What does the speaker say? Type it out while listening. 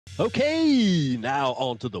Okay, now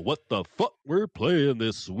on to the what the fuck we're playing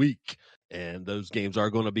this week. And those games are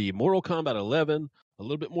going to be Mortal Kombat 11, a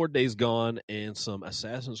little bit more Days Gone, and some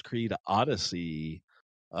Assassin's Creed Odyssey.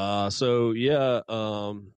 Back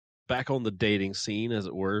on the dating scene, as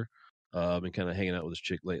it were. I've been kind of hanging out with this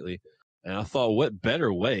chick lately. And I thought, what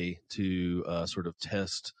better way to sort of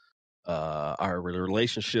test our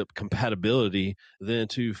relationship compatibility than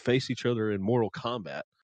to face each other in Mortal Kombat.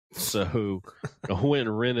 So I went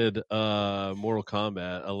and rented Mortal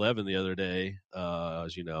Kombat 11 the other day.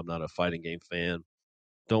 As you know, I'm not a fighting game fan.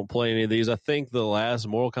 Don't play any of these. I think the last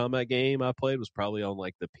Mortal Kombat game I played was probably on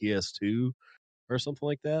like the PS2 or something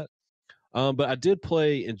like that. But I did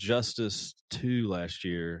play Injustice 2 last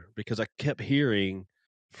year because I kept hearing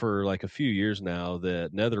for like a few years now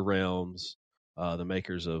that NetherRealms, the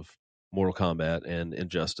makers of Mortal Kombat and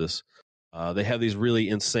Injustice, they have these really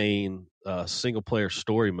insane single player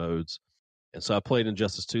story modes. And so I played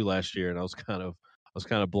Injustice 2 last year, and I was kind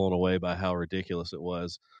of blown away by how ridiculous it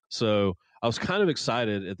was. So I was kind of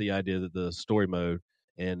excited at the idea that the story mode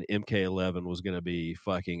in MK11 was going to be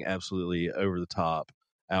fucking absolutely over the top,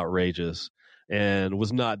 outrageous, and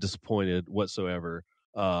was not disappointed whatsoever.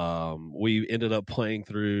 We ended up playing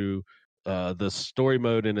through the story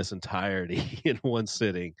mode in its entirety in one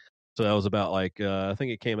sitting. So that was about like I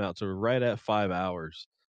think it came out to right at 5 hours.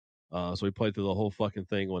 So we played through the whole fucking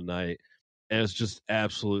thing one night, and it's just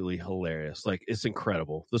absolutely hilarious. Like, it's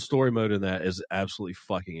incredible. The story mode in that is absolutely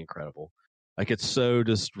fucking incredible. Like, it's so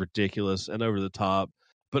just ridiculous and over the top,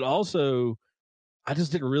 but also I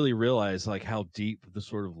just didn't really realize like how deep the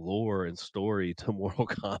sort of lore and story to Mortal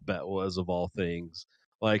Kombat was, of all things.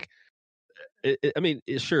 Like,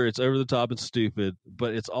 sure, it's over the top and stupid,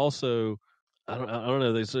 but it's also I don't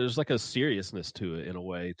know. There's like a seriousness to it in a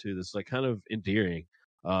way too. That's like kind of endearing.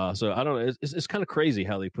 So I don't know. It's kind of crazy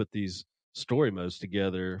how they put these story modes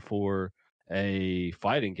together for a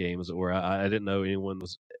fighting game, as it were. I didn't know anyone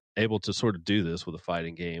was able to sort of do this with a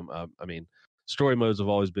fighting game. I mean, story modes have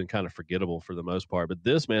always been kind of forgettable for the most part, but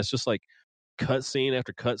this, man, it's just like cutscene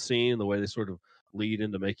after cutscene. The way they sort of lead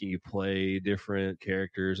into making you play different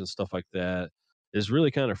characters and stuff like that is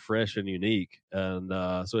really kind of fresh and unique. And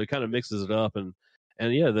so it kind of mixes it up. And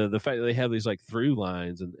yeah, the fact that they have these like through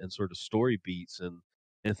lines and sort of story beats and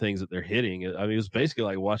things that they're hitting. I mean, it was basically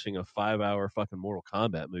like watching a 5 hour fucking Mortal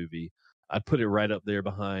Kombat movie. I'd put it right up there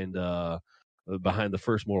behind the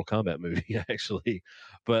first Mortal Kombat movie, actually.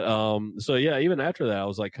 But so yeah, even after that, I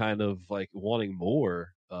was like kind of like wanting more.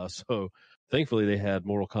 So thankfully they had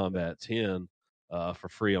Mortal Kombat 10 for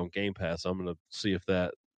free on Game Pass. I'm gonna see if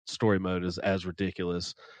that story mode is as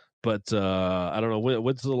ridiculous. But I don't know,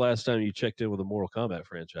 when's the last time you checked in with a Mortal Kombat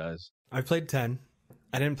franchise? I've played 10.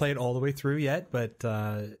 I didn't play it all the way through yet, but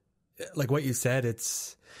like what you said,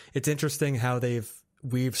 it's interesting how they've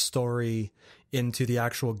weaved story into the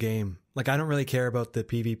actual game. Like, I don't really care about the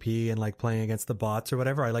PvP and like playing against the bots or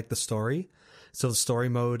whatever. I like the story. So the story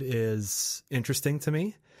mode is interesting to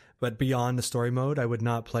me, but beyond the story mode, I would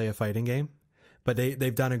not play a fighting game. But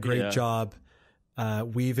they've done a great job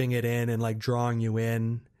weaving it in and like drawing you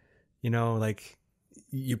in, you know, like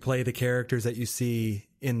you play the characters that you see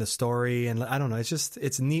in the story. And I don't know,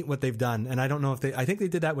 it's neat what they've done. And I don't know if I think they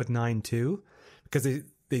did that with 9 too, because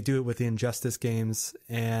they do it with the Injustice games.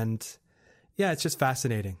 And yeah, it's just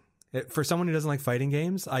fascinating. For someone who doesn't like fighting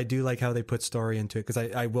games, I do like how they put story into it, because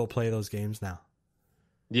I will play those games now.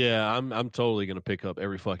 Yeah, I'm totally gonna pick up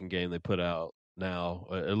every fucking game they put out now,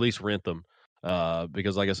 at least rent them.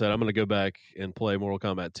 Because like I said, I'm going to go back and play Mortal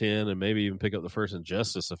Kombat 10 and maybe even pick up the first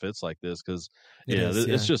Injustice if it's like this. Cause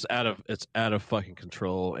it's just out of fucking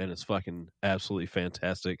control, and it's fucking absolutely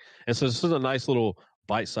fantastic. And so this is a nice little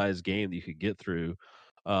bite-sized game that you could get through.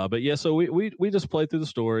 But yeah, so we just played through the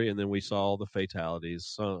story, and then we saw all the fatalities.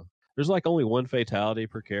 So there's like only one fatality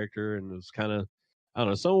per character, and it was kind of, I don't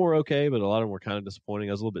know, some were okay, but a lot of them were kind of disappointing.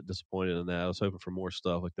 I was a little bit disappointed in that. I was hoping for more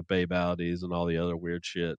stuff like the babalities and all the other weird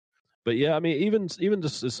shit. But yeah, I mean, even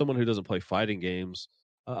just as someone who doesn't play fighting games,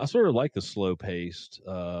 I sort of like the slow paced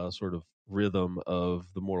sort of rhythm of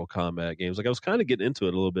the Mortal Kombat games. Like, I was kind of getting into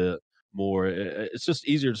it a little bit more. It's just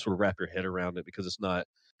easier to sort of wrap your head around it because it's not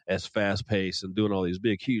as fast paced and doing all these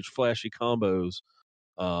big, huge, flashy combos.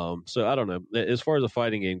 So I don't know. As far as the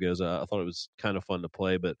fighting game goes, I thought it was kind of fun to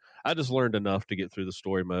play, but I just learned enough to get through the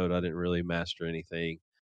story mode. I didn't really master anything.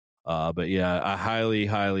 But yeah, I highly,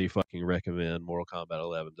 highly fucking recommend Mortal Kombat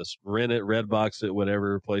 11. Just rent it, Redbox it,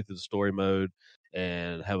 whatever, play through the story mode,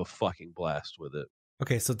 and have a fucking blast with it.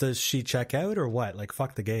 Okay, so does she check out or what? Like,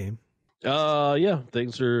 fuck the game. Yeah,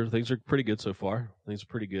 things are pretty good so far. Things are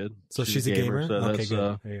pretty good. So she's a gamer? So okay,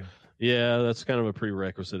 good. yeah, that's kind of a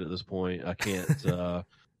prerequisite at this point. I can't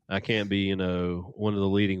I can't be, one of the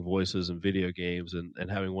leading voices in video games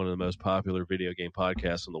and having one of the most popular video game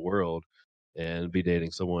podcasts in the world and be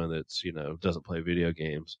dating someone that's, doesn't play video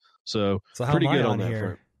games. So So how am pretty I good on on that here?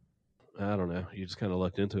 front. I don't know. You just kind of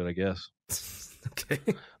lucked into it, I guess. Okay.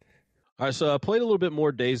 All right, so I played a little bit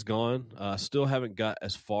more Days Gone. Still haven't got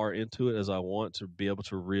as far into it as I want to be able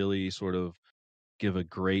to really sort of give a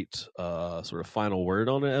great sort of final word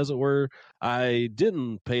on it, as it were. I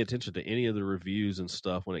didn't pay attention to any of the reviews and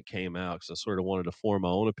stuff when it came out because I sort of wanted to form my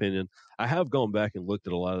own opinion. I have gone back and looked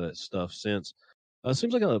at a lot of that stuff since. It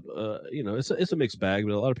seems like it's a mixed bag,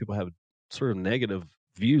 but a lot of people have sort of negative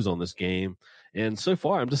views on this game, and so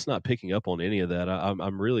far I'm just not picking up on any of that.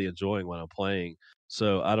 I'm really enjoying what I'm playing,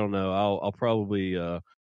 so I don't know. I'll probably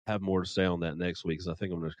have more to say on that next week because I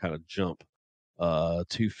think I'm going to kind of jump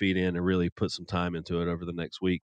 2 feet in and really put some time into it over the next week.